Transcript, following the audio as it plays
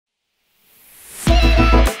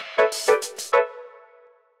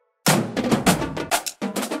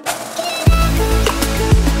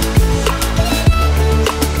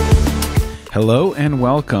Hello and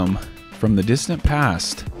welcome from the distant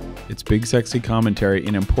past. It's Big Sexy Commentary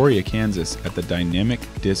in Emporia, Kansas at the Dynamic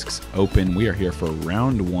Discs Open. We are here for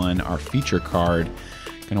round one, our feature card.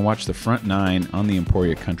 Going to watch the front nine on the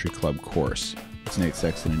Emporia Country Club course. It's Nate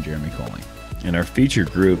Sexton and Jeremy Koling. In our feature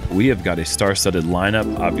group, we have got a star-studded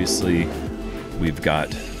lineup. Obviously, we've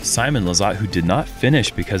got Simon Lizotte, who did not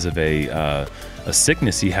finish because of a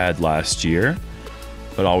sickness he had last year,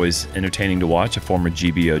 but always entertaining to watch, a former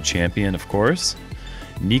GBO champion, of course.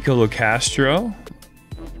 Nikko Locastro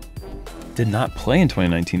did not play in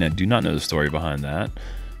 2019. I do not know the story behind that.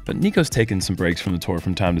 But Nikko's taken some breaks from the tour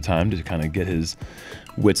from time to time to kind of get his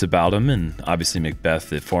wits about him. And obviously McBeth,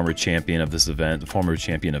 the former champion of this event, the former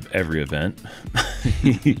champion of every event.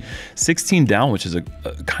 16 down, which is a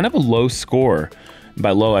kind of a low score.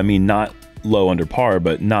 By low, I mean not low under par,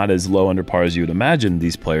 but not as low under par as you would imagine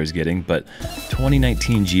these players getting. But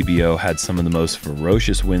 2019 GBO had some of the most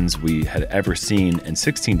ferocious wins we had ever seen, and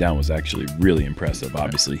 16 down was actually really impressive.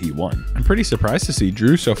 Obviously, he won. I'm pretty surprised to see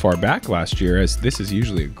Drew so far back last year, as this is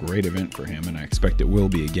usually a great event for him, and I expect it will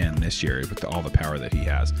be again this year with all the power that he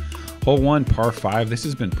has. Hole 1, par 5. This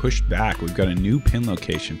has been pushed back. We've got a new pin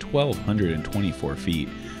location, 1,224 feet.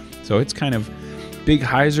 So it's kind of big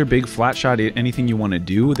hyzer, big flat shot, anything you want to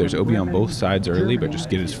do. There's OB on both sides early, but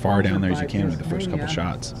just get as far down there as you can with the first couple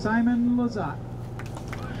shots. Simon Lizotte.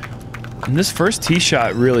 And this first tee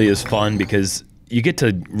shot really is fun because you get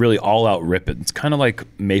to really all out rip it. It's kind of like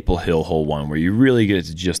Maple Hill hole 1, where you really get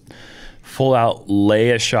to just full out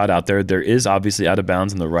lay a shot out there. There is obviously out of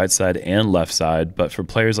bounds on the right side and left side, but for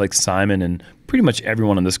players like Simon and pretty much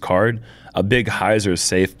everyone on this card, a big hyzer is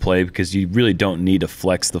safe play because you really don't need to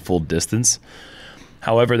flex the full distance.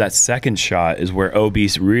 However, that second shot is where OB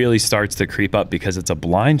really starts to creep up because it's a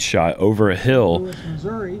blind shot over a hill. Louis,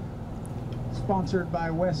 Missouri, sponsored by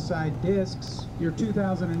Westside Discs, your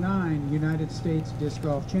 2009 United States Disc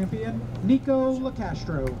Golf Champion, Nikko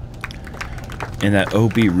Locastro. And that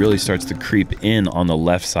OB really starts to creep in on the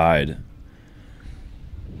left side.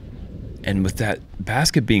 And with that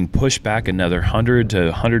basket being pushed back another 100 to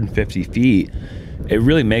 150 feet, it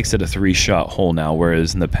really makes it a 3-shot hole now,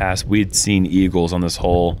 whereas in the past we'd seen eagles on this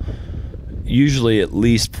hole usually at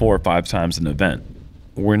least 4 or 5 times an event.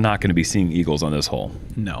 We're not going to be seeing eagles on this hole.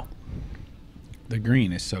 No. The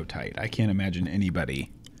green is so tight. I can't imagine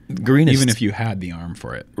anybody, green is, even if you had the arm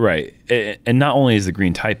for it. Right. And not only is the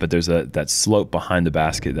green tight, but there's that slope behind the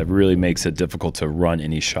basket that really makes it difficult to run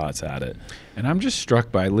any shots at it. And I'm just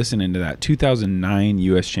struck by listening to that 2009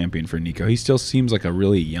 U.S. champion for Nikko. He still seems like a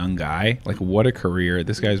really young guy. Like, what a career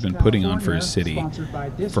this guy's been putting on for his city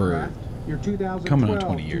for coming on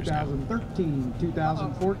 20 years now. 2013,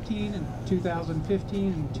 2014, and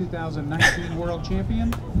 2015, and 2019 world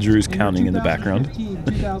champion. Drew's counting in the background.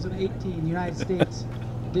 2018 United States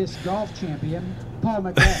Disc Golf champion, Paul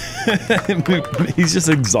McBeth. He's just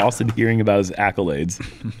exhausted hearing about his accolades.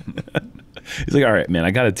 He's like, all right, man,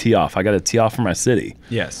 I got to tee off. I got to tee off for my city.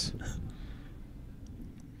 Yes.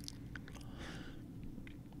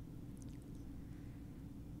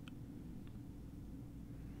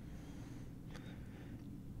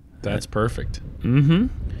 That's perfect. Mm-hmm.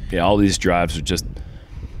 Yeah, all these drives are just,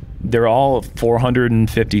 they're all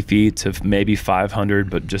 450 feet to maybe 500,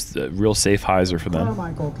 but just a real safe hyzer for them.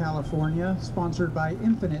 Carmichael, California, sponsored by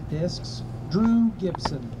Infinite Discs, Drew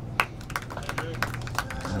Gibson.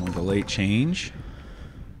 And with a late change.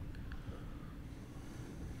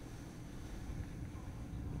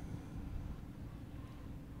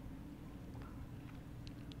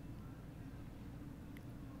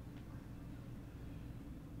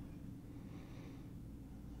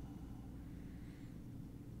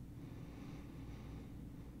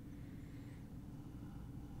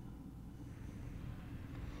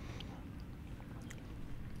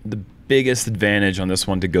 The biggest advantage on this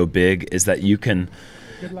one to go big is that you can,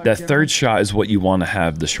 that third shot is what you want to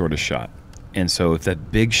have, the shortest shot. And so if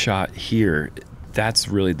that big shot here, that's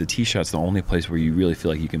really, the tee shot's the only place where you really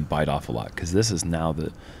feel like you can bite off a lot, because this is now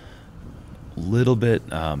the little bit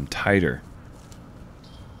tighter.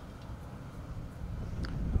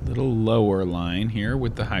 A little lower line here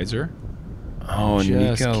with the hyzer. Oh,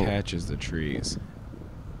 just Nikko catches the trees.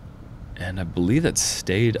 And I believe that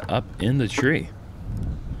stayed up in the tree.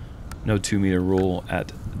 No 2-meter rule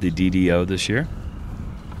at the DDO this year,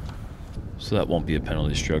 so that won't be a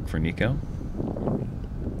penalty stroke for Nikko.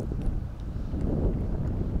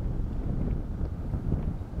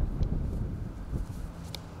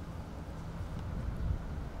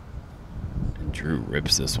 And Drew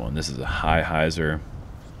rips this one. This is a high hyzer.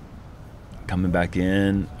 Coming back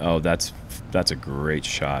in. Oh, that's a great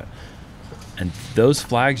shot. And those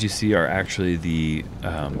flags you see are actually the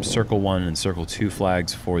Circle 1 and Circle 2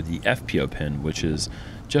 flags for the FPO pin, which is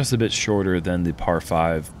just a bit shorter than the par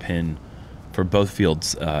 5 pin for both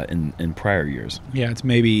fields in prior years. Yeah, it's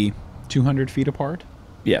maybe 200 feet apart.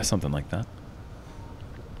 Yeah, something like that.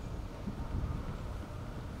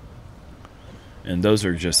 And those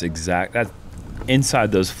are just exact. That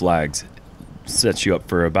inside those flags sets you up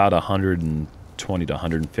for about 120 to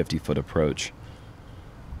 150 foot approach.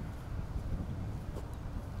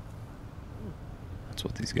 That's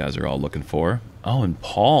what these guys are all looking for. Oh, and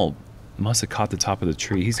Paul must have caught the top of the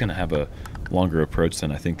tree. He's going to have a longer approach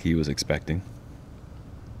than I think he was expecting.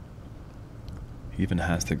 He even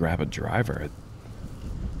has to grab a driver.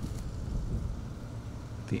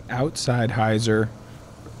 The outside hyzer.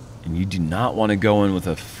 And you do not want to go in with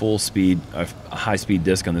a full speed, a high speed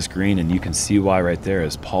disc on this green, and you can see why right there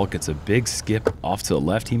as Paul gets a big skip off to the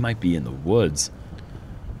left. He might be in the woods.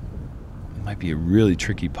 It might be a really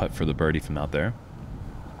tricky putt for the birdie from out there.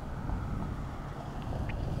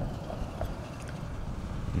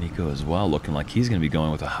 Nikko as well, looking like he's going to be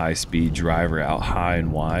going with a high speed driver out high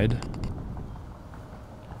and wide.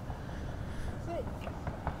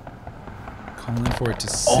 Calling for it to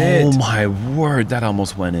sit. Oh my word, that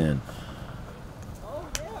almost went in.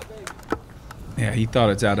 Yeah, he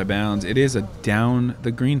thought it's out of bounds. It is a down,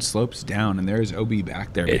 the green slopes down, and there's OB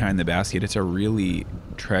back there behind the basket. It's a really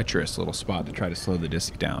treacherous little spot to try to slow the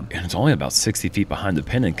disc down. And it's only about 60 feet behind the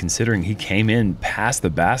pin, and considering he came in past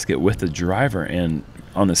the basket with the driver and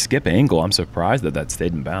on the skip angle, I'm surprised that that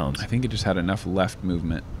stayed in bounds. I think it just had enough left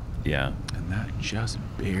movement. Yeah. And that just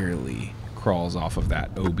barely crawls off of that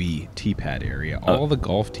OB tee pad area. All the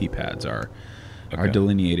golf tee pads are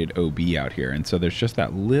delineated OB out here, and so there's just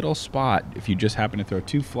that little spot. If you just happen to throw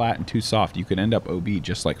too flat and too soft, you could end up OB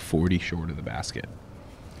just like 40 short of the basket.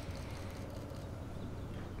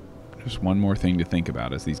 Just one more thing to think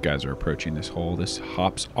about as these guys are approaching this hole. This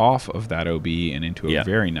hops off of that OB and into a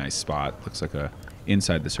very nice spot. Looks like a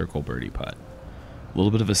inside the circle birdie putt. A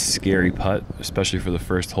little bit of a scary putt, especially for the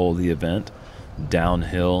first hole of the event.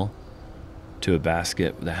 Downhill to a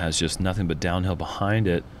basket that has just nothing but downhill behind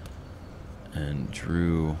it. And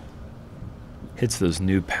Drew hits those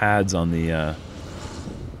new pads on the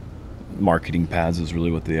marketing pads is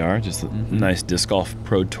really what they are. Just a nice Disc Golf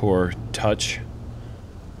Pro Tour touch.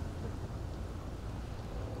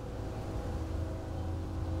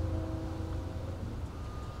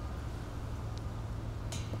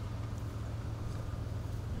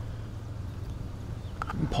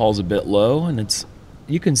 Paul's a bit low, and it's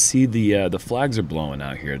you can see the flags are blowing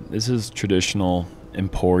out here. This is traditional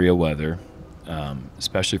Emporia weather,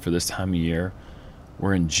 especially for this time of year.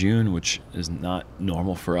 We're in June, which is not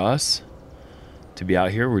normal for us to be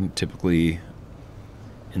out here. We're typically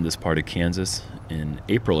in this part of Kansas in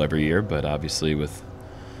April every year, but obviously with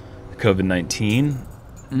COVID-19,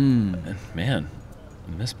 man,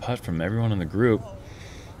 a missed putt from everyone in the group.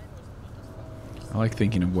 I like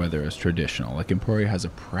thinking of weather as traditional. Like Emporia has a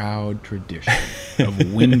proud tradition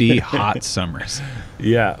of windy, hot summers.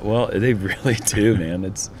 Yeah, well, they really do, man.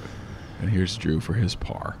 And here's Drew for his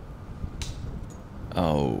par.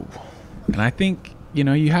 Oh. And I think, you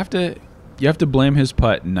know, you have to blame his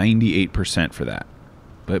putt 98% for that.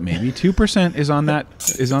 But maybe 2% is on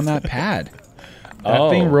that pad. That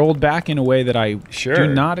thing rolled back in a way that I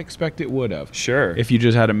do not expect it would have. Sure. If you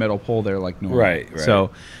just had a metal pole there like normal. Right.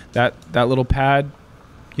 So that little pad,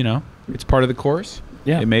 you know, it's part of the course.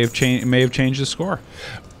 Yeah. It may have changed the score.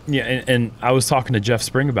 Yeah, and I was talking to Jeff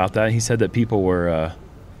Spring about that. He said that people were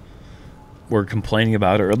complaining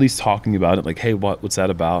about it, or at least talking about it, like, hey, what's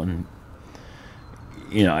that about? And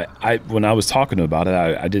you know, I when I was talking about it,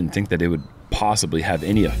 I didn't think that it would possibly have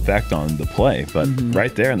any effect on the play, but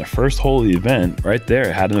right there in the first hole of the event, right there,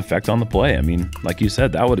 it had an effect on the play. I mean, like you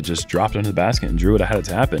said, that would have just dropped into the basket and Drew would have had it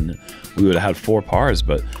to happen. We would have had 4 pars,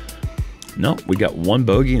 but no, we got 1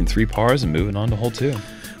 bogey and 3 pars and moving on to hole 2.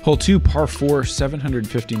 Hole 2, par 4,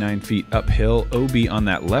 759 feet uphill, OB on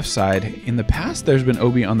that left side. In the past, there's been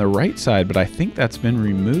OB on the right side, but I think that's been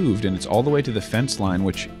removed, and it's all the way to the fence line,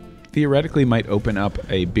 which theoretically might open up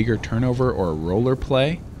a bigger turnover or a roller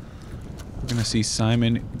play. We're going to see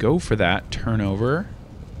Simon go for that turnover.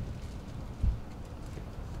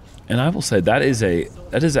 And I will say that is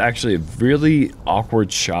actually a really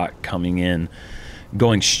awkward shot coming in,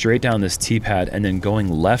 going straight down this tee pad and then going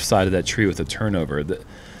left side of that tree with a turnover.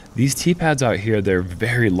 These tee pads out here, they're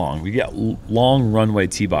very long. We got long runway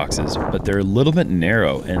tee boxes, but they're a little bit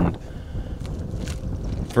narrow. And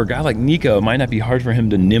for a guy like Nikko, it might not be hard for him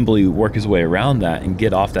to nimbly work his way around that and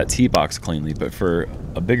get off that tee box cleanly. But for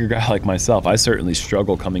a bigger guy like myself, I certainly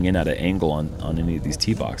struggle coming in at an angle on any of these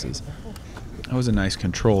tee boxes. That was a nice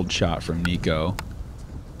controlled shot from Nikko.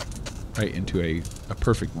 Right into a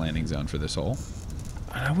perfect landing zone for this hole.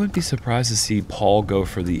 I wouldn't be surprised to see Paul go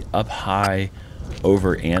for the up high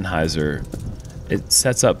over Anheuser. It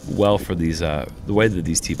sets up well for these the way that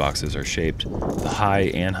these tee boxes are shaped. The high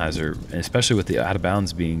Anheuser, and especially with the out of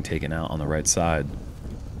bounds being taken out on the right side.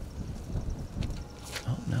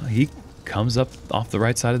 Oh no, he comes up off the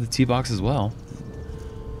right side of the tee box as well.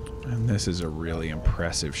 And this is a really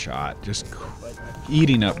impressive shot. Just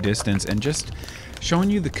eating up distance and just showing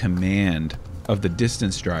you the command of the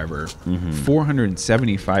distance driver.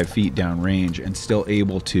 475 feet downrange and still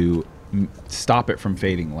able to stop it from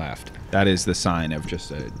fading left. That is the sign of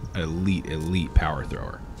just an elite power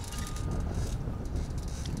thrower.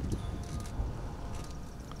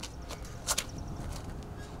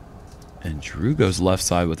 And Drew goes left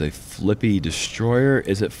side with a flippy destroyer.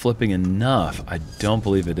 Is it flipping enough? I don't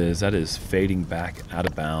believe it is. That is fading back out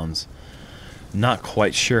of bounds. Not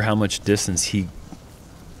quite sure how much distance he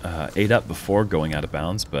ate up before going out of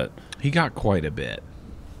bounds, but he got quite a bit.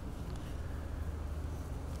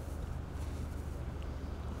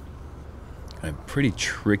 A pretty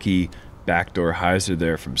tricky backdoor hyzer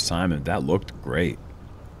there from Simon. That looked great.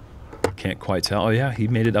 Can't quite tell. Oh yeah, he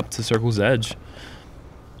made it up to circle's edge.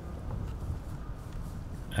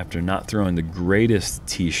 After not throwing the greatest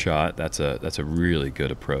tee shot, that's a really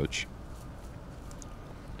good approach.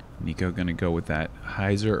 Nikko gonna go with that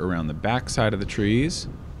hyzer around the back side of the trees.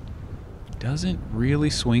 Doesn't really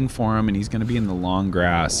swing for him, and he's gonna be in the long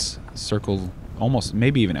grass circle, almost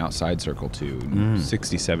maybe even outside circle 2,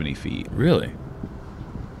 60, 70 feet. Really?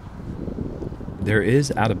 There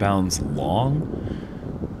is out of bounds long,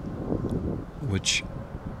 which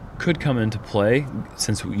could come into play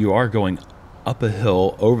since you are going up a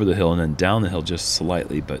hill, over the hill, and then down the hill just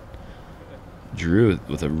slightly. But Drew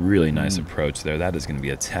with a really nice approach there. That is going to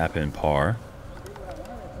be a tap-in par.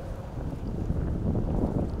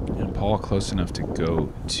 And Paul close enough to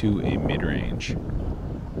go to a mid-range.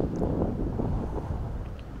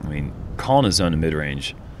 I mean, calling his zone a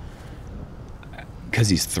mid-range because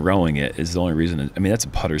he's throwing it is the only reason. I mean, that's a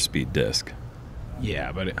putter speed disc.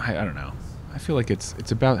 Yeah, but I don't know. I feel like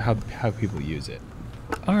it's about how people use it.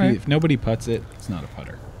 All right. If nobody putts it, it's not a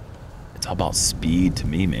putter. It's all about speed to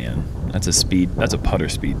me, man. That's a putter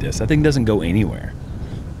speed disc. That thing doesn't go anywhere.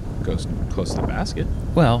 Goes close to the basket.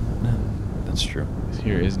 Well, that's true.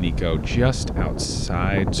 Here is Nikko just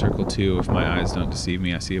outside circle 2. If my eyes don't deceive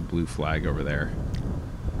me, I see a blue flag over there.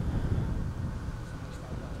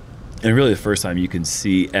 And really the first time you can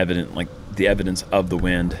see the evidence of the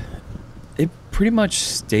wind. It pretty much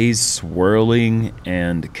stays swirling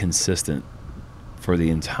and consistent for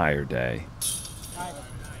the entire day.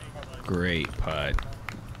 Great putt.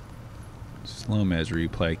 Jomez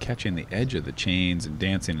replay, catching the edge of the chains and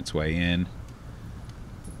dancing its way in.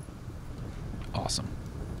 Awesome.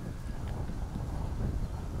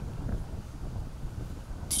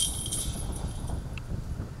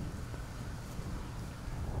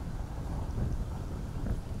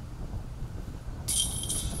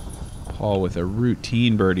 Paul with a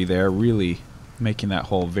routine birdie there, really making that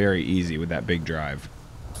hole very easy with that big drive.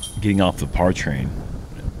 Getting off the par train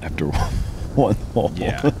after one hole.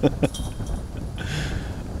 Yeah.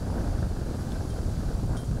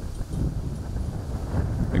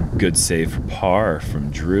 A good save for par from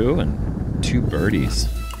Drew and 2 birdies,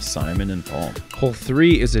 Simon and Paul. Hole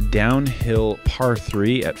 3 is a downhill par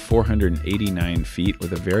 3 at 489 feet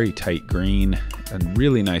with a very tight green. A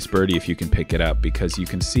really nice birdie if you can pick it up, because you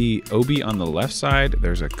can see OB on the left side.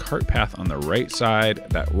 There's a cart path on the right side.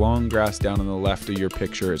 That long grass down on the left of your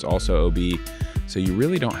picture is also OB. So you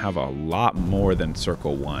really don't have a lot more than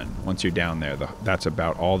circle 1. Once you're down there, that's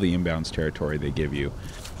about all the inbounds territory they give you.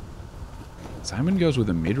 Simon goes with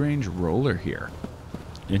a mid-range roller here.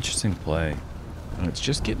 Interesting play. And it's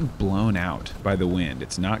just getting blown out by the wind.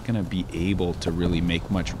 It's not going to be able to really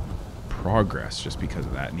make much progress just because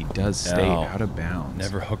of that, and he does stay out of bounds.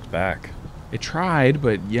 Never hooked back. It tried,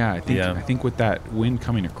 but yeah, I think with that wind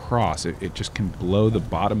coming across, it just can blow the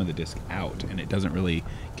bottom of the disc out, and it doesn't really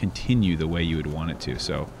continue the way you would want it to.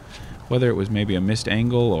 So whether it was maybe a missed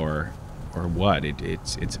angle or what,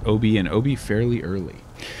 it's OB and OB fairly early.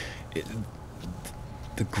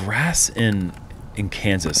 The grass in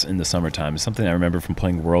Kansas in the summertime is something I remember from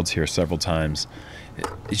playing Worlds here several times.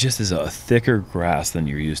 It just is a thicker grass than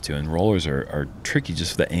you're used to, and rollers are tricky.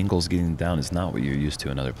 Just the angles getting down is not what you're used to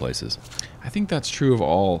in other places. I think that's true of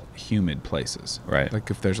all humid places. Right. Like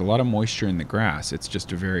if there's a lot of moisture in the grass, it's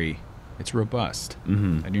just it's robust,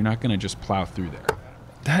 and you're not going to just plow through there.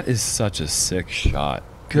 That is such a sick shot.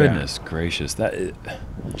 Goodness gracious. That is...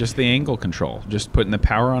 Just the angle control. Just putting the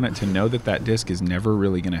power on it to know that that disc is never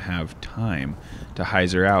really going to have time to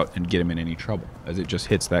hyzer out and get him in any trouble as it just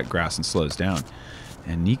hits that grass and slows down.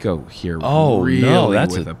 And Nikko here really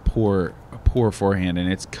with a poor forehand,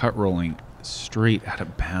 and it's cut rolling straight out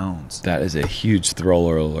of bounds. That is a huge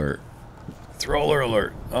thrower alert. Thrower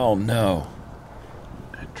alert. Oh, no.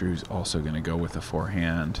 And Drew's also going to go with a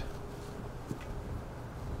forehand.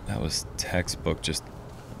 That was textbook, just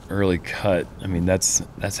early cut. I mean, that's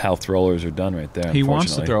how throwers are done right there. He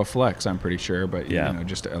wants to throw a flex, I'm pretty sure, but yeah, you know,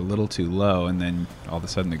 just a little too low, and then all of a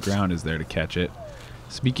sudden the ground is there to catch it.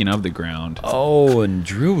 Speaking of the ground. Oh, and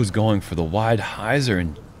Drew was going for the wide hyzer,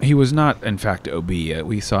 and he was not, in fact, OB.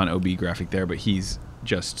 We saw an OB graphic there, but he's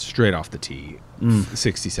just straight off the tee,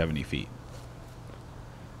 60, 70 feet.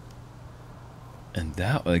 And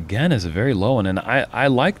that, again, is a very low one. And I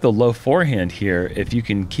like the low forehand here if you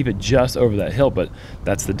can keep it just over that hill, but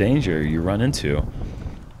that's the danger you run into.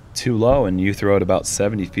 Too low, and you throw it about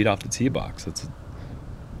 70 feet off the tee box.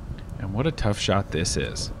 And what a tough shot this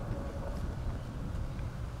is.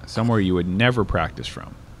 Somewhere you would never practice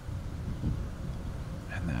from.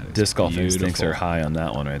 And that is disc golf beautiful. instincts are high on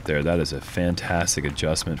that one right there. That is a fantastic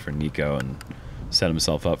adjustment for Nikko, and set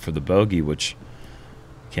himself up for the bogey, which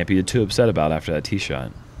can't be too upset about after that tee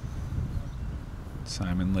shot.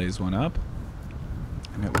 Simon lays one up.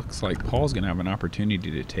 And it looks like Paul's going to have an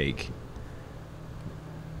opportunity to take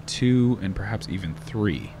 2 and perhaps even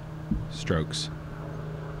 3 strokes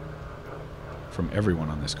from everyone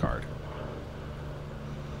on this card.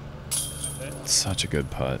 Such a good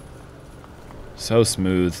putt. So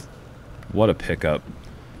smooth. What a pickup.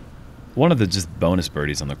 One of the just bonus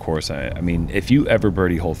birdies on the course. I mean, if you ever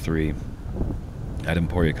birdie hole 3 at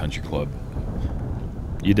Emporia Country Club,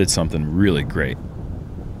 you did something really great.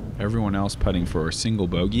 Everyone else putting for a single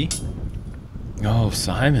bogey. Oh,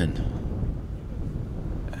 Simon.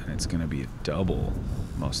 And it's going to be a double,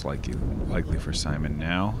 most likely for Simon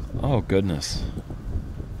now. Oh, goodness.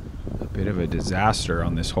 A bit of a disaster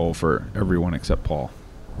on this hole for everyone except Paul.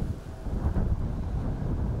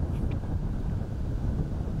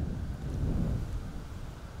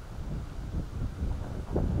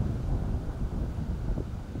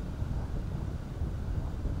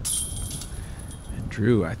 And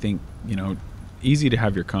Drew, I think, you know, easy to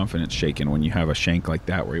have your confidence shaken when you have a shank like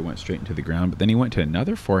that where he went straight into the ground, but then he went to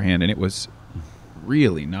another forehand and it was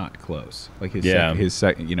really not close. Like his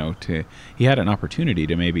second, you know, he had an opportunity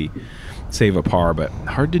to maybe save a par, but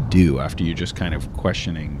hard to do after you're just kind of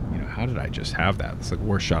questioning, you know, how did I just have that? It's like the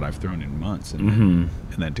worst shot I've thrown in months, and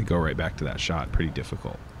then to go right back to that shot, pretty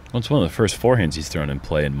difficult. Well, it's one of the first forehands he's thrown in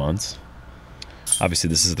play in months. Obviously,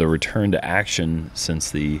 this is the return to action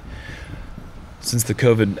since the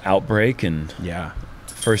COVID outbreak, and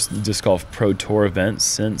first disc golf pro tour event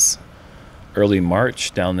since early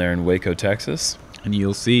March down there in Waco, Texas. And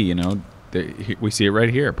you'll see, you know, we see it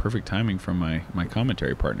right here. Perfect timing from my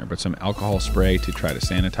commentary partner. But some alcohol spray to try to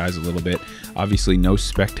sanitize a little bit. Obviously, no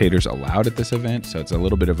spectators allowed at this event, so it's a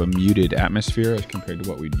little bit of a muted atmosphere as compared to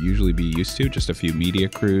what we'd usually be used to. Just a few media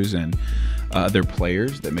crews and other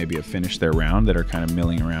players that maybe have finished their round that are kind of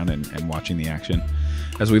milling around and watching the action.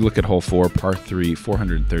 As we look at hole 4, par 3,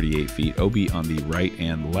 438 feet, OB on the right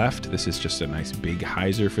and left. This is just a nice big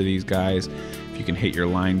hyzer for these guys. If you can hit your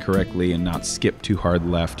line correctly and not skip too hard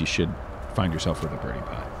left, you should find yourself with a birdie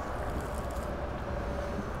putt.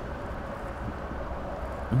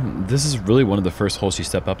 This is really one of the first holes you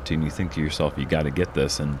step up to and you think to yourself, you got to get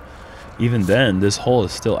this. And even then, this hole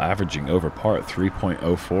is still averaging over par at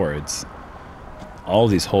 3.04. It's all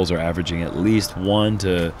these holes are averaging at least 1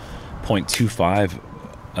 to 0.25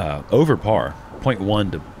 over par,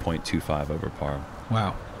 0.1 to 0.25 over par.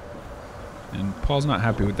 Wow. And Paul's not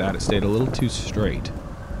happy with that. It stayed a little too straight.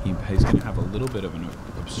 He's going to have a little bit of an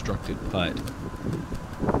obstructed putt.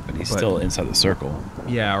 But he's still inside the circle.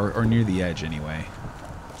 Yeah, or near the edge anyway.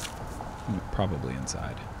 Probably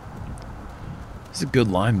inside. It's a good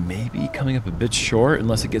line, maybe coming up a bit short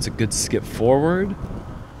unless it gets a good skip forward.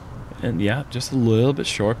 And yeah, just a little bit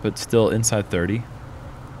short, but still inside 30.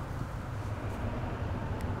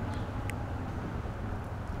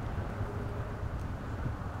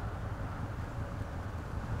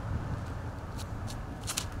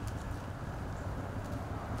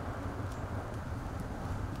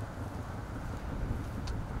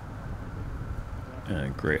 And a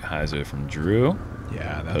great hyzer from Drew.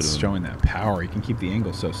 Yeah, that's showing that power. You can keep the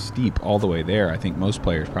angle so steep all the way there. I think most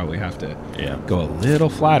players probably have to go a little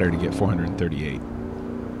flatter to get 438.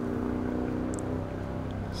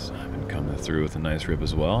 Simon coming through with a nice rip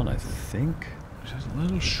as well, and I think just a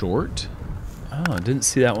little short. Oh, I didn't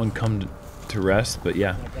see that one come to rest, but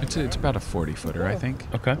yeah. It's about a 40-footer, I think.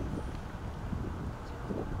 Okay.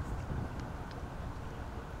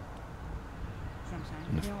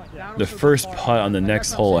 The first putt on the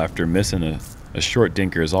next hole after missing a short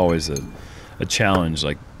dinker is always a challenge.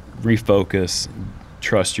 Like, refocus,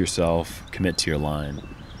 trust yourself, commit to your line.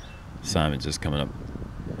 Simon's just coming up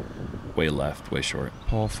way left, way short.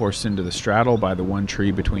 Paul forced into the straddle by the one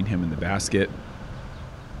tree between him and the basket.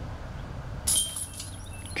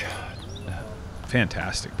 God.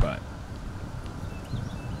 Fantastic putt.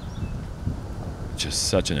 Just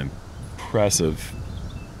such an impressive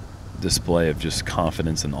display of just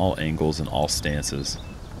confidence in all angles and all stances.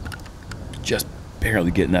 Just barely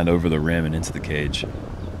getting that over the rim and into the cage.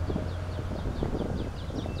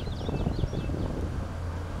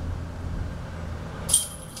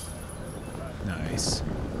 Nice.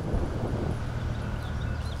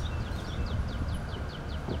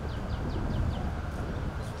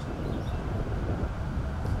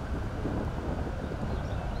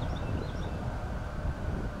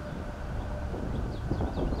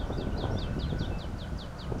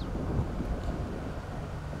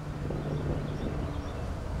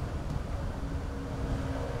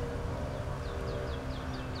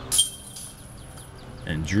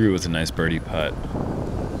 And Drew with a nice birdie putt.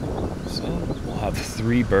 So we'll have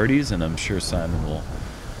 3 birdies, and I'm sure Simon will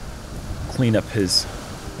clean up his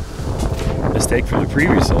mistake from the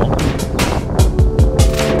previous hole.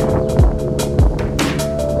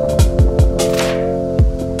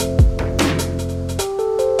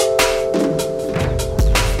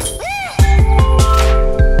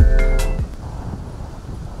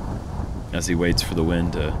 As he waits for the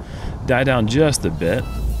wind to die down just a bit.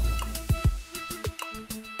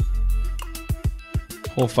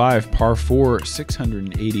 Hole 5, par 4,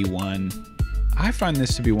 681. I find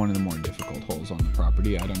this to be one of the more difficult holes on the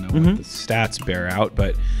property. I don't know what the stats bear out,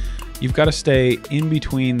 but you've got to stay in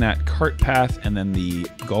between that cart path and then the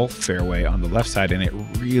golf fairway on the left side, and it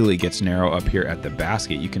really gets narrow up here at the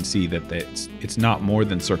basket. You can see that it's not more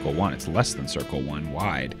than circle 1. It's less than circle 1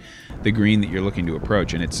 wide, the green that you're looking to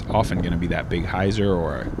approach, and it's often going to be that big hyzer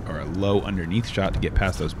or a low underneath shot to get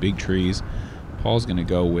past those big trees. Paul's going to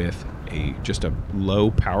go with just a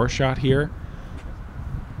low power shot here,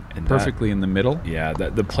 and perfectly in the middle. Yeah,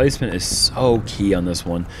 the placement is so key on this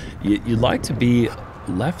one. You'd like to be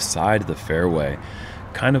left side of the fairway,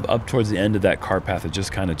 kind of up towards the end of that cart path. It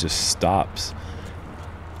just kind of stops,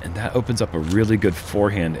 and that opens up a really good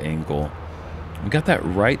forehand angle. We got that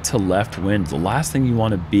right to left wind. The last thing you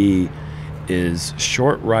want to be is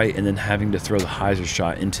short right and then having to throw the hyzer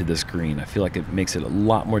shot into this green. I feel like it makes it a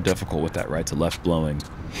lot more difficult with that right to left blowing.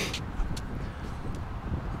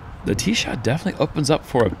 The tee shot definitely opens up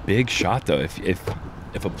for a big shot, though. If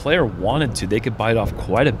a player wanted to, they could bite off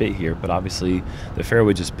quite a bit here, but obviously the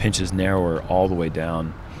fairway just pinches narrower all the way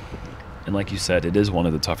down. And like you said, it is one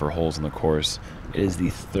of the tougher holes in the course. It is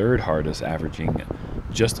the 3rd hardest, averaging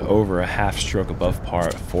just over a half stroke above par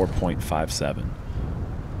at 4.57.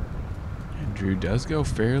 And Drew does go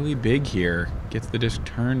fairly big here. Gets the disc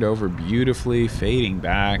turned over beautifully, fading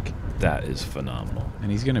back. That is phenomenal. And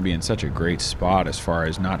he's going to be in such a great spot as far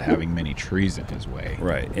as not having many trees in his way.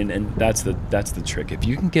 Right, and that's the trick. If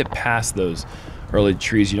you can get past those early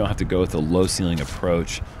trees, you don't have to go with a low ceiling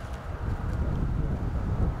approach.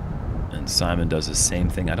 And Simon does the same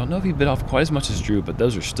thing. I don't know if he bit off quite as much as Drew, but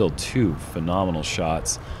those are still 2 phenomenal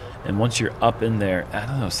shots. And once you're up in there, I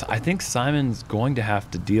don't know, I think Simon's going to have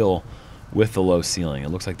to deal with the low ceiling. It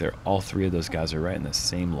looks like all 3 of those guys are right in the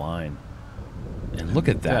same line. And look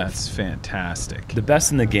at that. That's fantastic. The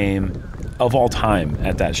best in the game of all time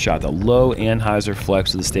at that shot. The low Anheuser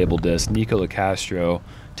flex with the stable disc. Nikko Locastro,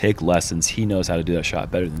 take lessons. He knows how to do that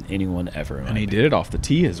shot better than anyone ever. And he did it off the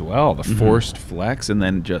tee as well. The forced flex and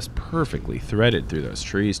then just perfectly threaded through those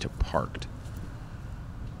trees to parked.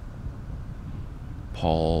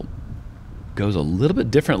 Paul goes a little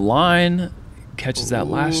bit different line. Catches that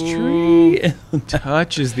last tree.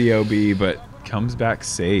 Touches the OB, but comes back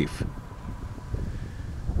safe.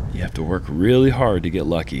 You have to work really hard to get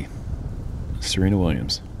lucky. Serena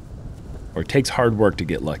Williams. Or it takes hard work to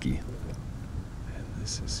get lucky. And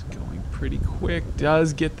this is going pretty quick.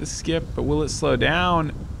 Does get the skip, but will it slow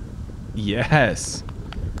down? Yes.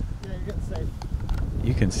 Yeah, you're getting safe.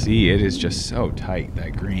 You can see it is just so tight,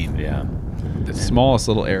 that green. Yeah. The smallest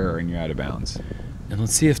little error and you're out of bounds. And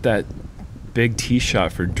let's see if that big tee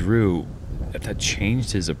shot for Drew, if that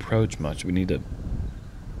changed his approach much. We need to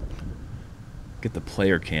get the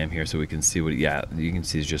player cam here so we can see what, yeah, you can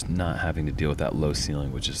see he's just not having to deal with that low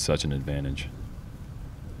ceiling, which is such an advantage.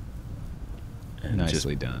 And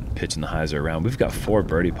Nicely just done. Pitching the hyzer around. We've got 4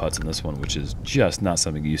 birdie putts in this one, which is just not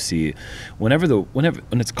something you see. When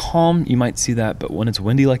it's calm, you might see that, but when it's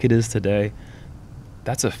windy like it is today,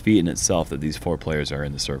 that's a feat in itself that these 4 players are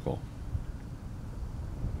in the circle.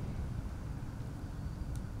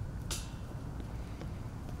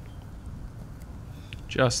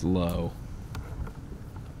 Just low.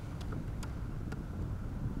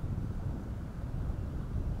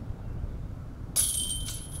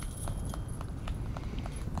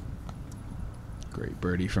 Great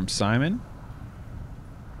birdie from Simon.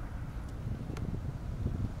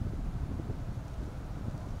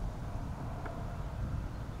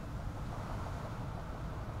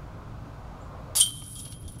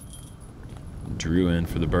 Drew in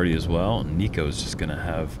for the birdie as well. Nikko's just going to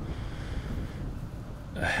have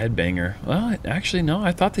a headbanger. Well, actually, no.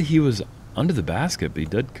 I thought that he was under the basket, but he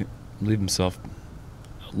did leave himself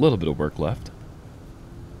a little bit of work left.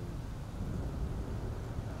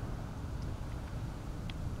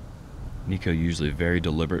 Nikko usually very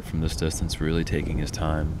deliberate from this distance, really taking his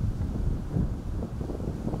time.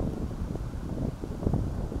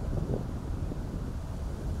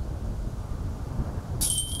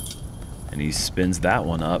 And he spins that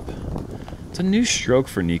one up. It's a new stroke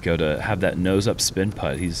for Nikko to have that nose-up spin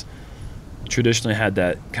putt. He's traditionally had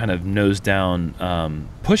that kind of nose-down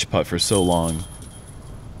push putt for so long.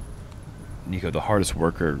 Nikko, the hardest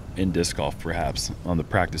worker in disc golf, perhaps, on the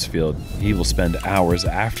practice field. He will spend hours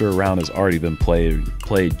after a round has already been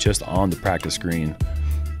played just on the practice green,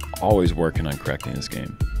 always working on correcting his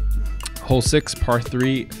game. Hole 6, par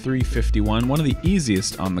 3, 351. One of the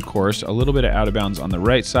easiest on the course. A little bit of out of bounds on the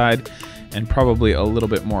right side, and probably a little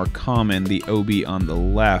bit more common, the OB on the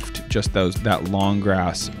left, just that long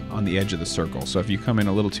grass on the edge of the circle. So if you come in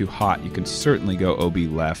a little too hot, you can certainly go OB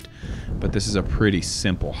left, but this is a pretty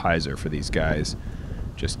simple hyzer for these guys.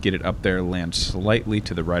 Just get it up there, land slightly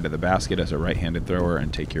to the right of the basket as a right-handed thrower,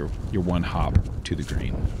 and take your one hop to the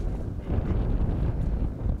green.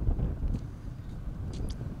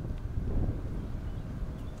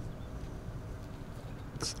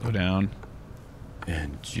 Slow down.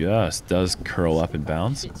 And just does curl up and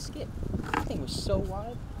bounce. It skipped. That thing was so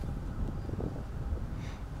wide.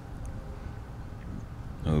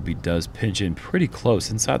 OB does pinch in pretty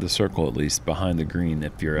close, inside the circle at least, behind the green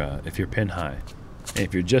if you're pin high. And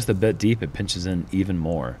if you're just a bit deep, it pinches in even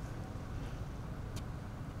more.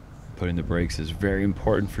 Putting the brakes is very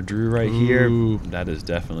important for Drew right here. That is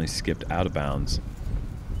definitely skipped out of bounds.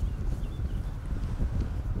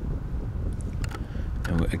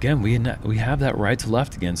 And again, we have that right to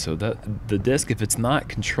left again, so that the disc, if it's not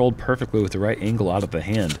controlled perfectly with the right angle out of the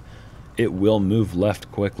hand, it will move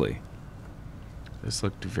left quickly. This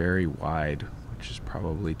looked very wide, which is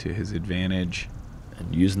probably to his advantage.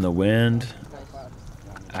 And using the wind,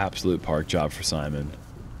 absolute park job for Simon.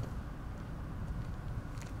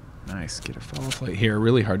 Nice, get a follow flight here.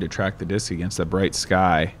 Really hard to track the disc against the bright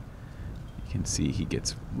sky. You can see he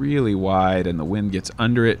gets really wide and the wind gets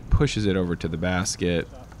under it, pushes it over to the basket.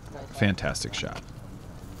 Fantastic shot.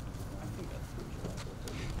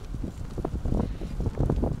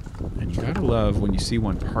 And you gotta love when you see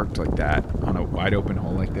one parked like that on a wide open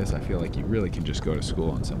hole like this. I feel like you really can just go to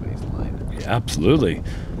school on somebody's line. Yeah, absolutely.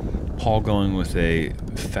 Paul going with a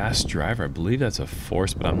fast driver. I believe that's a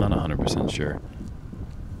force, but I'm not 100% sure.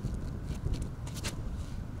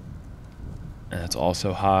 And that's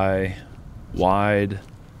also high, wide,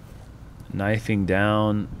 knifing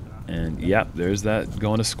down, and yep, there's that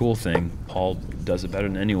going to school thing. Paul does it better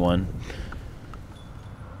than anyone.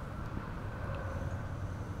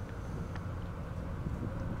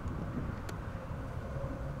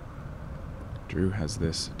 Drew has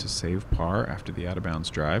this to save par after the out-of-bounds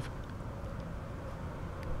drive.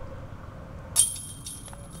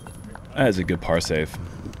 That is a good par save.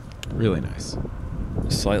 Really nice.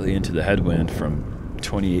 Slightly into the headwind from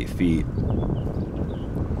 28 feet.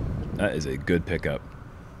 That is a good pickup.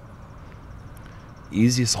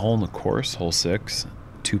 Easiest hole in the course, hole 6,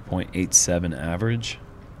 2.87 average.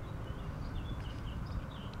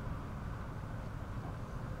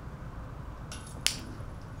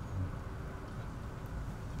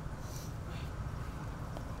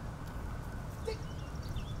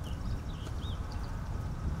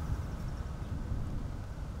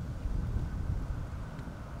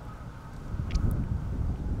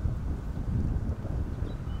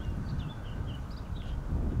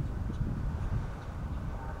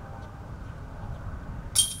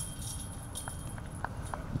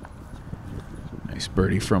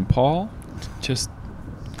 Birdie from Paul. Just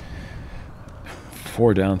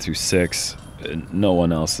 4 down through 6. No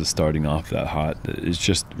one else is starting off that hot. It's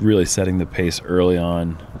just really setting the pace early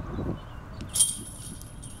on.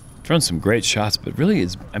 thrown some great shots, but really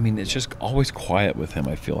it's just always quiet with him.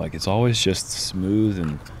 I feel like it's always just smooth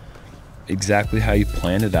and exactly how you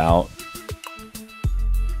planned it out.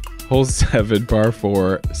 Hole 7, par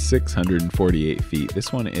 4, 648 feet.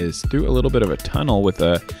 This one is through a little bit of a tunnel with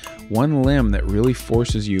one limb that really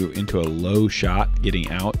forces you into a low shot getting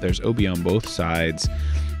out. There's OB on both sides.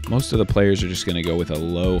 Most of the players are just going to go with a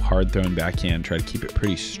low, hard-thrown backhand, try to keep it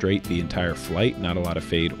pretty straight the entire flight, not a lot of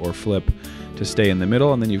fade or flip to stay in the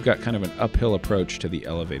middle, and then you've got kind of an uphill approach to the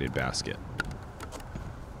elevated basket.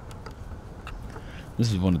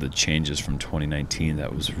 This is one of the changes from 2019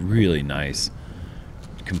 that was really nice.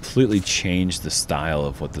 Completely changed the style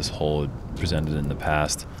of what this hole had presented in the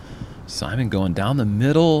past. Simon going down the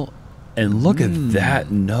middle, and look at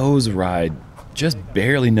that nose ride. Just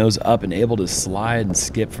barely nose up and able to slide and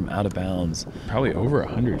skip from out of bounds. Probably over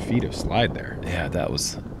 100 feet of slide there. Yeah, that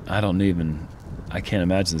was, I can't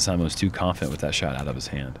imagine Simon was too confident with that shot out of his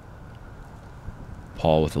hand.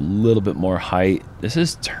 Paul with a little bit more height. This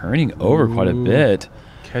is turning over quite a bit.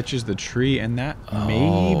 Catches the tree, and that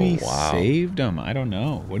maybe saved him. I don't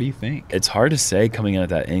know. What do you think? It's hard to say coming in at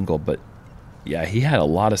that angle, but yeah, he had a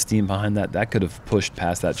lot of steam behind that. That could have pushed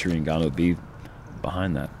past that tree and gone OB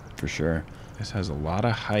behind that for sure. This has a lot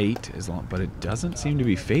of height, but it doesn't seem to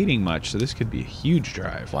be fading much, so this could be a huge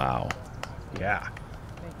drive. Wow. Yeah.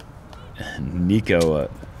 And Nikko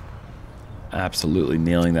absolutely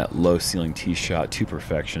nailing that low ceiling tee shot to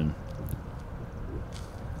perfection.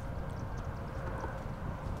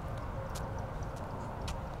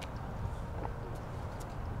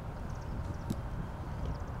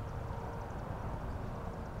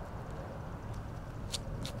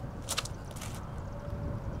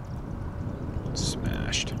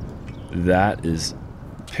 Smashed. That is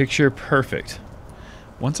picture perfect.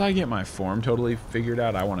 Once I get my form totally figured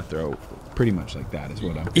out, I want to throw pretty much like that is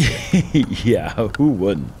what I'm thinking. Yeah, who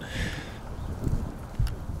wouldn't?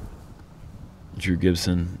 Drew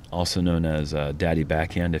Gibson, also known as Daddy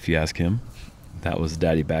Backhand, if you ask him. That was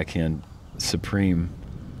Daddy Backhand Supreme.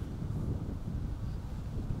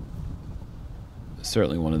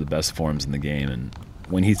 Certainly one of the best forms in the game, and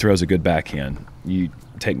when he throws a good backhand, you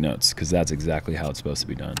take notes, because that's exactly how it's supposed to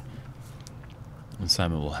be done. And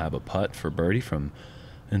Simon will have a putt for birdie from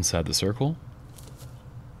inside the circle.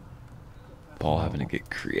 Paul having to get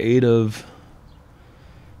creative.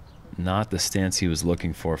 Not the stance he was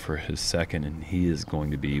looking for his second, and he is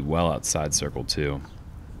going to be well outside circle 2.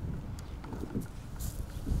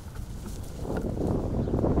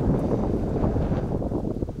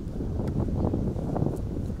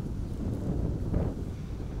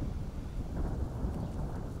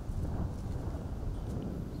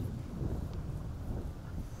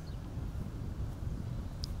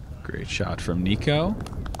 Great shot from Nikko.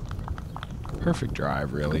 Perfect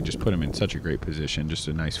drive, really. Just put him in such a great position. Just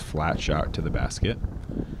a nice flat shot to the basket.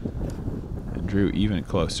 And Drew even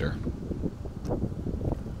closer.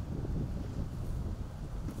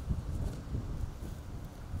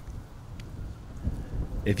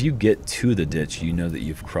 If you get to the ditch, you know that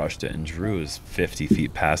you've crushed it. And Drew is 50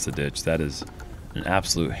 feet past the ditch. That is an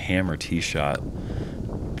absolute hammer tee shot.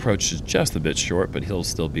 Approach is just a bit short, but he'll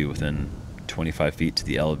still be within 25 feet to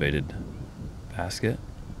the elevated basket.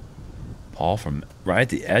 Paul from right at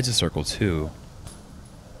the edge of circle 2.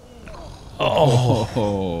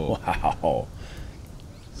 Oh, wow.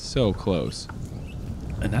 So close.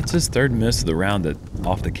 And that's his third miss of the round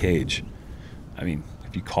off the cage. I mean,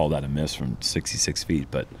 if you call that a miss from 66 feet,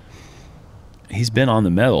 but he's been on the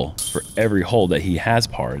metal for every hole that he has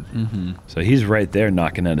parred. So he's right there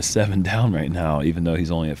knocking at a 7 down right now, even though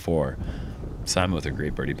he's only at 4. Simon with a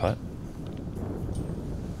great birdie putt.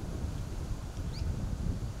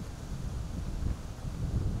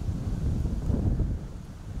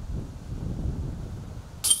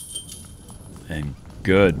 And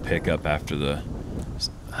good pickup after the,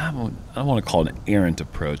 I don't want to call it an errant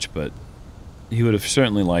approach, but he would have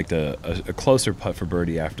certainly liked a closer putt for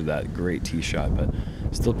birdie after that great tee shot, but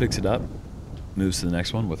still picks it up, moves to the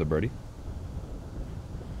next one with a birdie.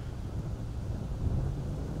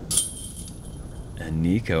 And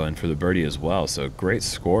Nikko in for the birdie as well, so great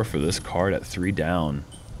score for this card at 3 down.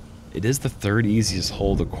 It is the 3rd easiest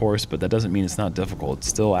hole of the course, but that doesn't mean it's not difficult. It's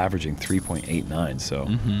still averaging 3.89, so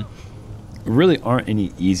really aren't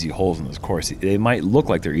any easy holes in this course. They might look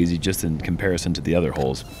like they're easy just in comparison to the other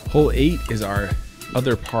holes. Hole 8 is our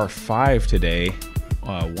other par 5 today.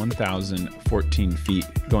 1,014 feet,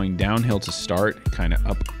 going downhill to start, kind of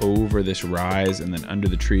up over this rise and then under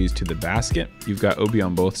the trees to the basket. You've got OB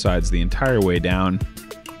on both sides the entire way down.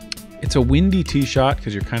 It's a windy tee shot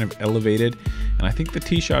because you're kind of elevated, and I think the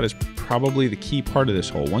tee shot is probably the key part of this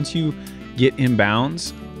hole. Once you get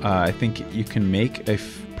inbounds, I think you can make a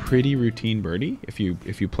pretty routine birdie if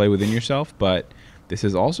you play within yourself, but this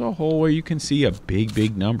is also a hole where you can see a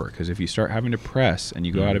big number, because if you start having to press and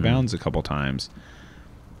you go out of bounds a couple times,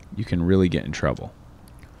 you can really get in trouble.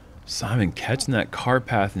 Simon catching that car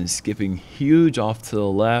path and skipping huge off to the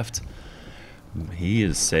left. He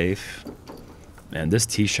is safe. And this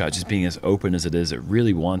tee shot, just being as open as it is, it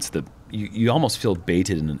really wants the... You almost feel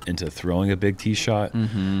baited into throwing a big tee shot.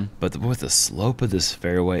 But with the slope of this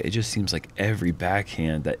fairway, it just seems like every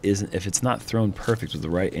backhand that isn't... If it's not thrown perfect with the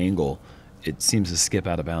right angle, it seems to skip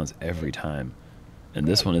out of bounds every time. And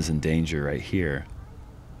this one is in danger right here.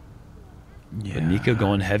 Yeah. But Nikko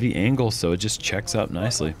going heavy angle, so it just checks up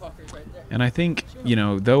nicely. And I think, you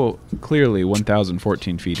know, though clearly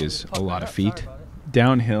 1,014 feet is a lot of feet,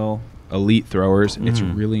 downhill, elite throwers, it's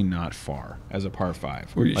really not far as a par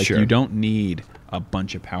 5. Like, you don't need a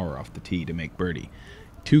bunch of power off the tee to make birdie.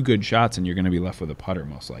 2 good shots and you're going to be left with a putter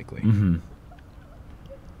most likely.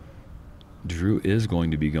 Drew is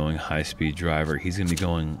going to be going high-speed driver. He's going to be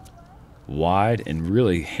going wide and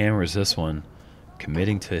really hammers this one,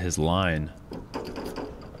 committing to his line.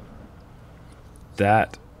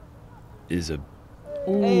 That is a...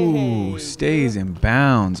 Ooh, stays in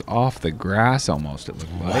bounds off the grass almost, it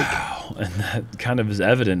looked like. Wow, and that kind of is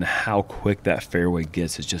evident how quick that fairway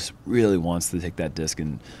gets. It just really wants to take that disc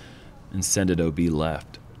and send it OB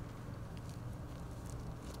left.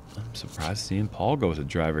 I'm surprised seeing Paul go with a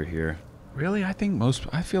driver here. Really? I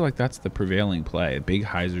feel like that's the prevailing play. A big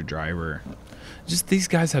hyzer driver. Just these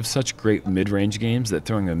guys have such great mid-range games that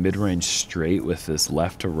throwing a mid-range straight with this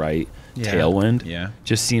left to right tailwind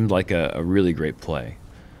just seemed like a really great play.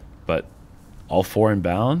 But all 4 in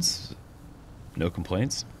bounds, no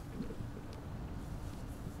complaints.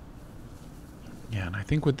 Yeah, and I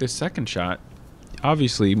think with this second shot,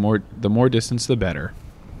 obviously the more distance the better.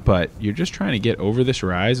 But you're just trying to get over this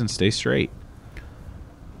rise and stay straight.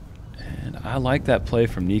 And I like that play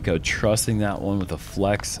from Nikko, trusting that one with a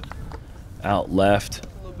flex out left. A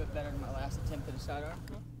little bit better than my last attempt at a sidearm.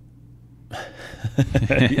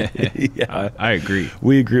 Yeah, I agree.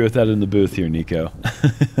 We agree with that in the booth here, Nikko.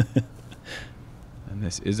 And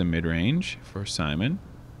this is a mid-range for Simon.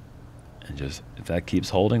 And just if that keeps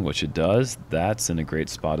holding, which it does, that's in a great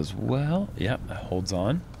spot as well. Yep, that holds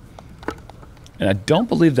on. And I don't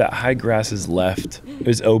believe that high grass is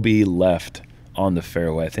OB left on the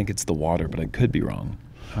fairway. I think it's the water, but I could be wrong.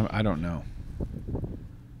 I don't know.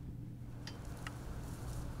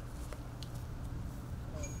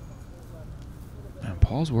 And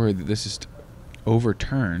Paul's worried that this is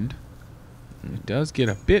overturned. It does get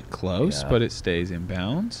a bit close, but it stays in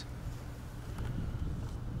bounds.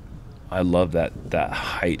 I love that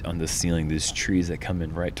height on the ceiling. These trees that come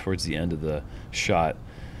in right towards the end of the shot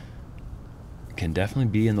can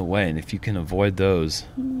definitely be in the way, and if you can avoid those.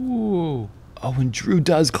 Ooh. Oh, and Drew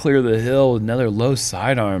does clear the hill. Another low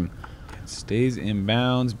sidearm. It stays in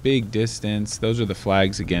bounds, big distance. Those are the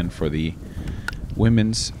flags again for the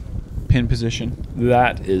women's pin position.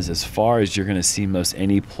 That is as far as you're going to see most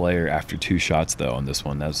any player after 2 shots, though, on this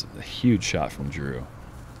one. That was a huge shot from Drew.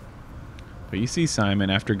 But you see Simon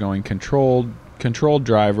after going controlled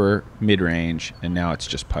driver mid-range, and now it's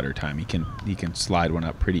just putter time. He can slide one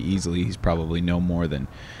up pretty easily. He's probably no more than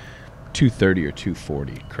 230 or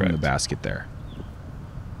 240 from the basket there.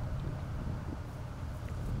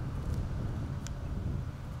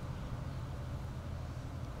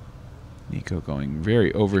 Nikko going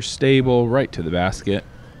very overstable right to the basket.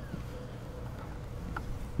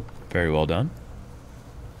 Very well done.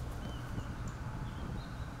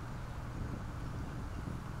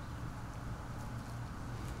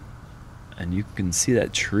 And you can see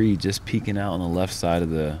that tree just peeking out on the left side of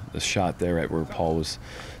the shot there, right where Paul was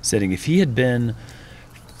sitting. If he had been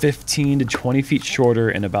 15 to 20 feet shorter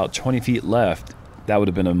and about 20 feet left, that would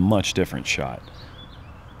have been a much different shot.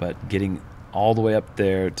 But getting all the way up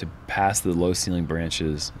there to pass the low ceiling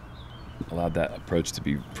branches allowed that approach to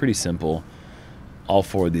be pretty simple. All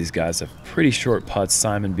 4 of these guys have pretty short putts,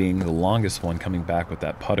 Simon being the longest one coming back with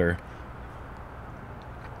that putter.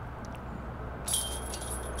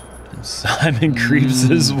 Simon creeps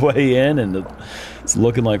his way in, and it's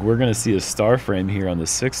looking like we're going to see a star frame here on the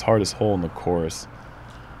 6th hardest hole in the course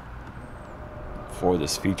for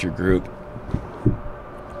this feature group.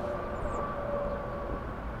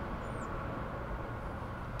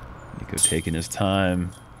 Nikko taking his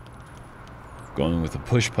time, going with a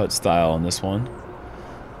push putt style on this one.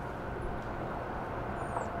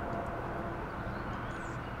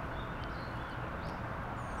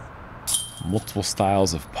 Multiple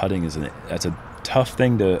styles of putting that's a tough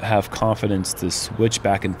thing to have confidence to switch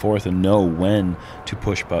back and forth and know when to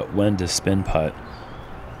push putt, when to spin putt.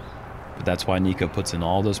 But that's why Nikko puts in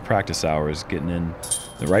all those practice hours, getting in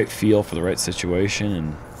the right feel for the right situation,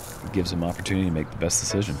 and gives him opportunity to make the best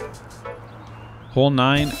decision. Hole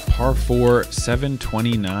 9, par 4,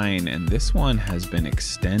 729, and this one has been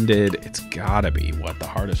extended. It's gotta be the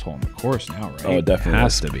hardest hole in the course now, right? Oh, it definitely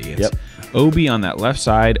has to be. It's OB on that left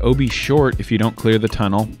side, OB short if you don't clear the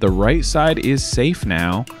tunnel. The right side is safe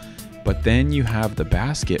now, but then you have the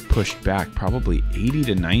basket pushed back probably 80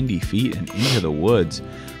 to 90 feet and into the woods.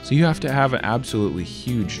 So you have to have an absolutely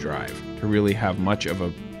huge drive to really have much of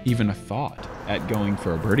even a thought at going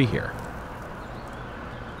for a birdie here.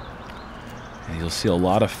 And you'll see a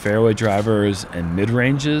lot of fairway drivers and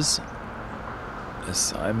mid-ranges as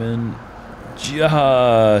Simon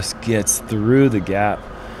just gets through the gap.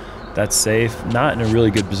 That's safe. Not in a really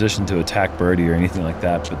good position to attack birdie or anything like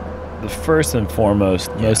that, but the first and foremost,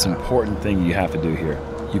 most important thing you have to do here,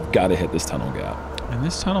 you've got to hit this tunnel gap. And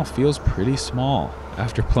this tunnel feels pretty small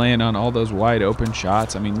after playing on all those wide open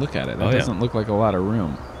shots. I mean, look at it. That doesn't look like a lot of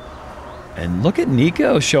room. And look at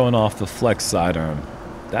Nikko showing off the flex sidearm.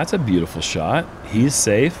 That's a beautiful shot. He's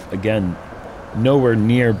safe. Again, nowhere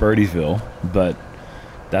near Birdieville, but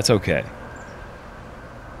that's okay.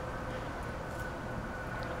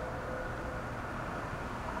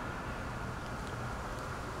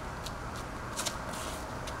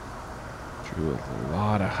 Drew with a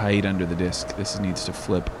lot of height under the disc. This needs to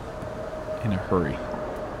flip in a hurry.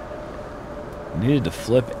 It needed to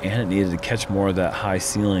flip, and it needed to catch more of that high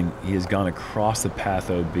ceiling. He has gone across the path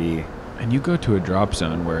OB. And you go to a drop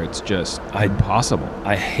zone where it's just impossible.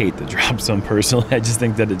 I hate the drop zone personally. I just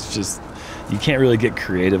think that it's just, you can't really get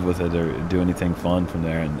creative with it or do anything fun from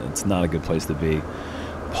there, and it's not a good place to be.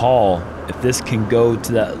 Paul, if this can go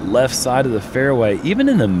to that left side of the fairway, even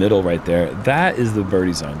in the middle right there, that is the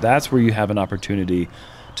birdie zone. That's where you have an opportunity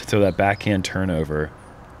to throw that backhand turnover.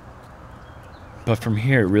 But from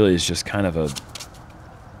here, it really is just kind of a...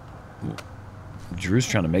 Drew's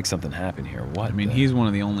trying to make something happen here. What? I mean, he's one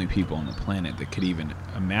of the only people on the planet that could even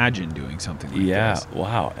imagine doing something like this. Yeah,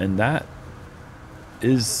 wow. And that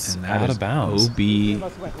is out of bounds. OB.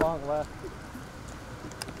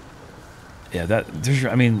 Yeah,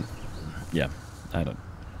 I mean,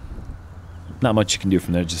 not much you can do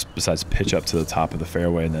from there just besides pitch up to the top of the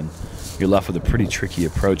fairway, and then you're left with a pretty tricky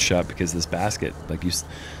approach shot because this basket, like you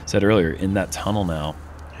said earlier, in that tunnel now.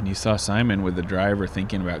 And you saw Simon with the driver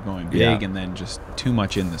thinking about going big and then just too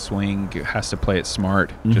much in the swing. Has to play it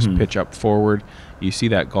smart, just pitch up forward. You see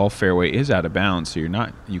that golf fairway is out of bounds, so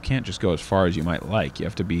you can't just go as far as you might like. You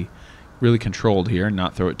have to be really controlled here and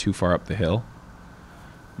not throw it too far up the hill.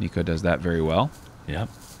 Nikko does that very well. Yep,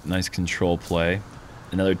 nice control play.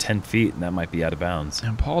 Another 10 feet, and that might be out of bounds.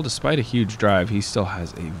 And Paul, despite a huge drive, he still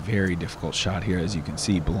has a very difficult shot here, as you can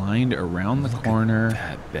see. Blind around the corner. Look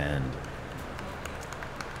at that bend.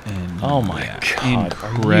 And oh my God!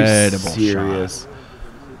 Incredible serious?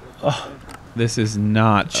 Shot. Oh, this is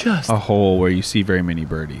not just a hole where you see very many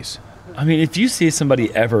birdies. I mean, if you see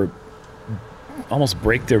somebody ever almost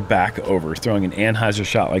break their back over throwing an Anheuser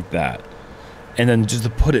shot like that, and then just to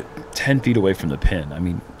put it 10 feet away from the pin, I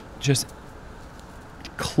mean, just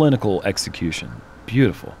clinical execution.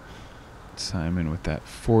 Beautiful. Simon with that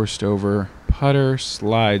forced over putter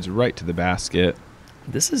slides right to the basket.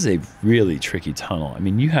 This is a really tricky tunnel. I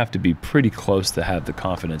mean, you have to be pretty close to have the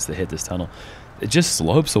confidence to hit this tunnel. It just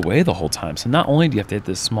slopes away the whole time. So not only do you have to hit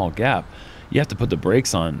this small gap, you have to put the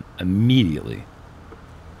brakes on immediately.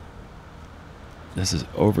 This is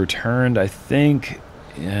overturned, I think,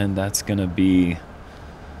 and that's going to be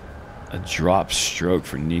a drop stroke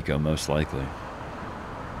for Nikko, most likely.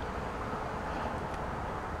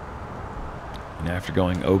 And after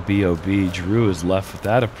going OB, Drew is left with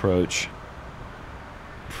that approach.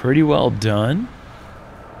 Pretty well done.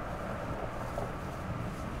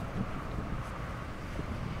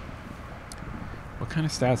 What kind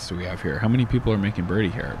of stats do we have here? How many people are making birdie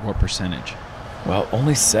here? What percentage? Well,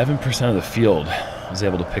 only 7% of the field was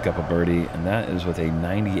able to pick up a birdie, and that is with a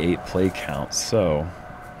 98 play count. So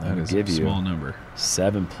that is a small number.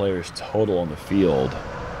 7 players total on the field.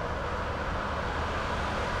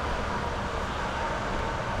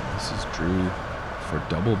 This is Drew for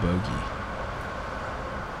double bogey.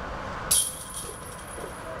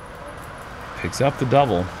 Picks up the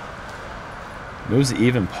double. Moves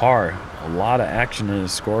even par. A lot of action in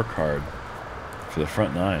his scorecard for the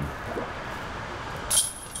front 9.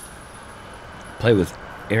 Play with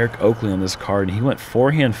Eric Oakley on this card, and he went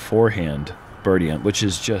forehand birdie on, which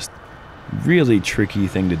is just really tricky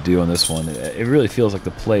thing to do on this one. It really feels like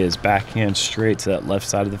the play is backhand straight to that left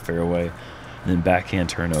side of the fairway, and then backhand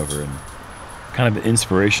turnover. And kind of an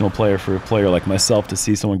inspirational player for a player like myself to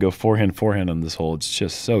see someone go forehand on this hole. It's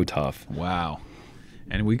just so tough. Wow.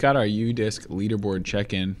 And we got our UDISC leaderboard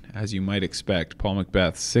check-in, as you might expect. Paul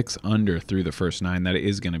McBeth, 6 under through the first 9. That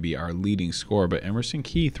is going to be our leading score. But Emerson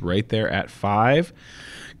Keith right there at 5.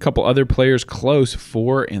 A couple other players close,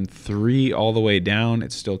 4 and 3 all the way down.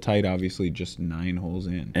 It's still tight, obviously, just 9 holes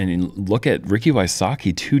in. And look at Ricky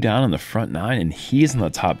Wysocki, 2 down on the front 9, and he's in the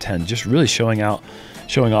top 10, just really showing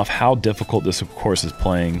off how difficult this course is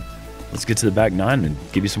playing. Let's get to the back 9 and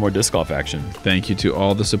give you some more disc golf action. Thank you to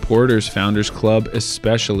all the supporters, Founders Club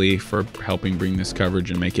especially, for helping bring this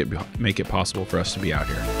coverage and make it possible for us to be out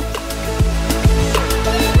here.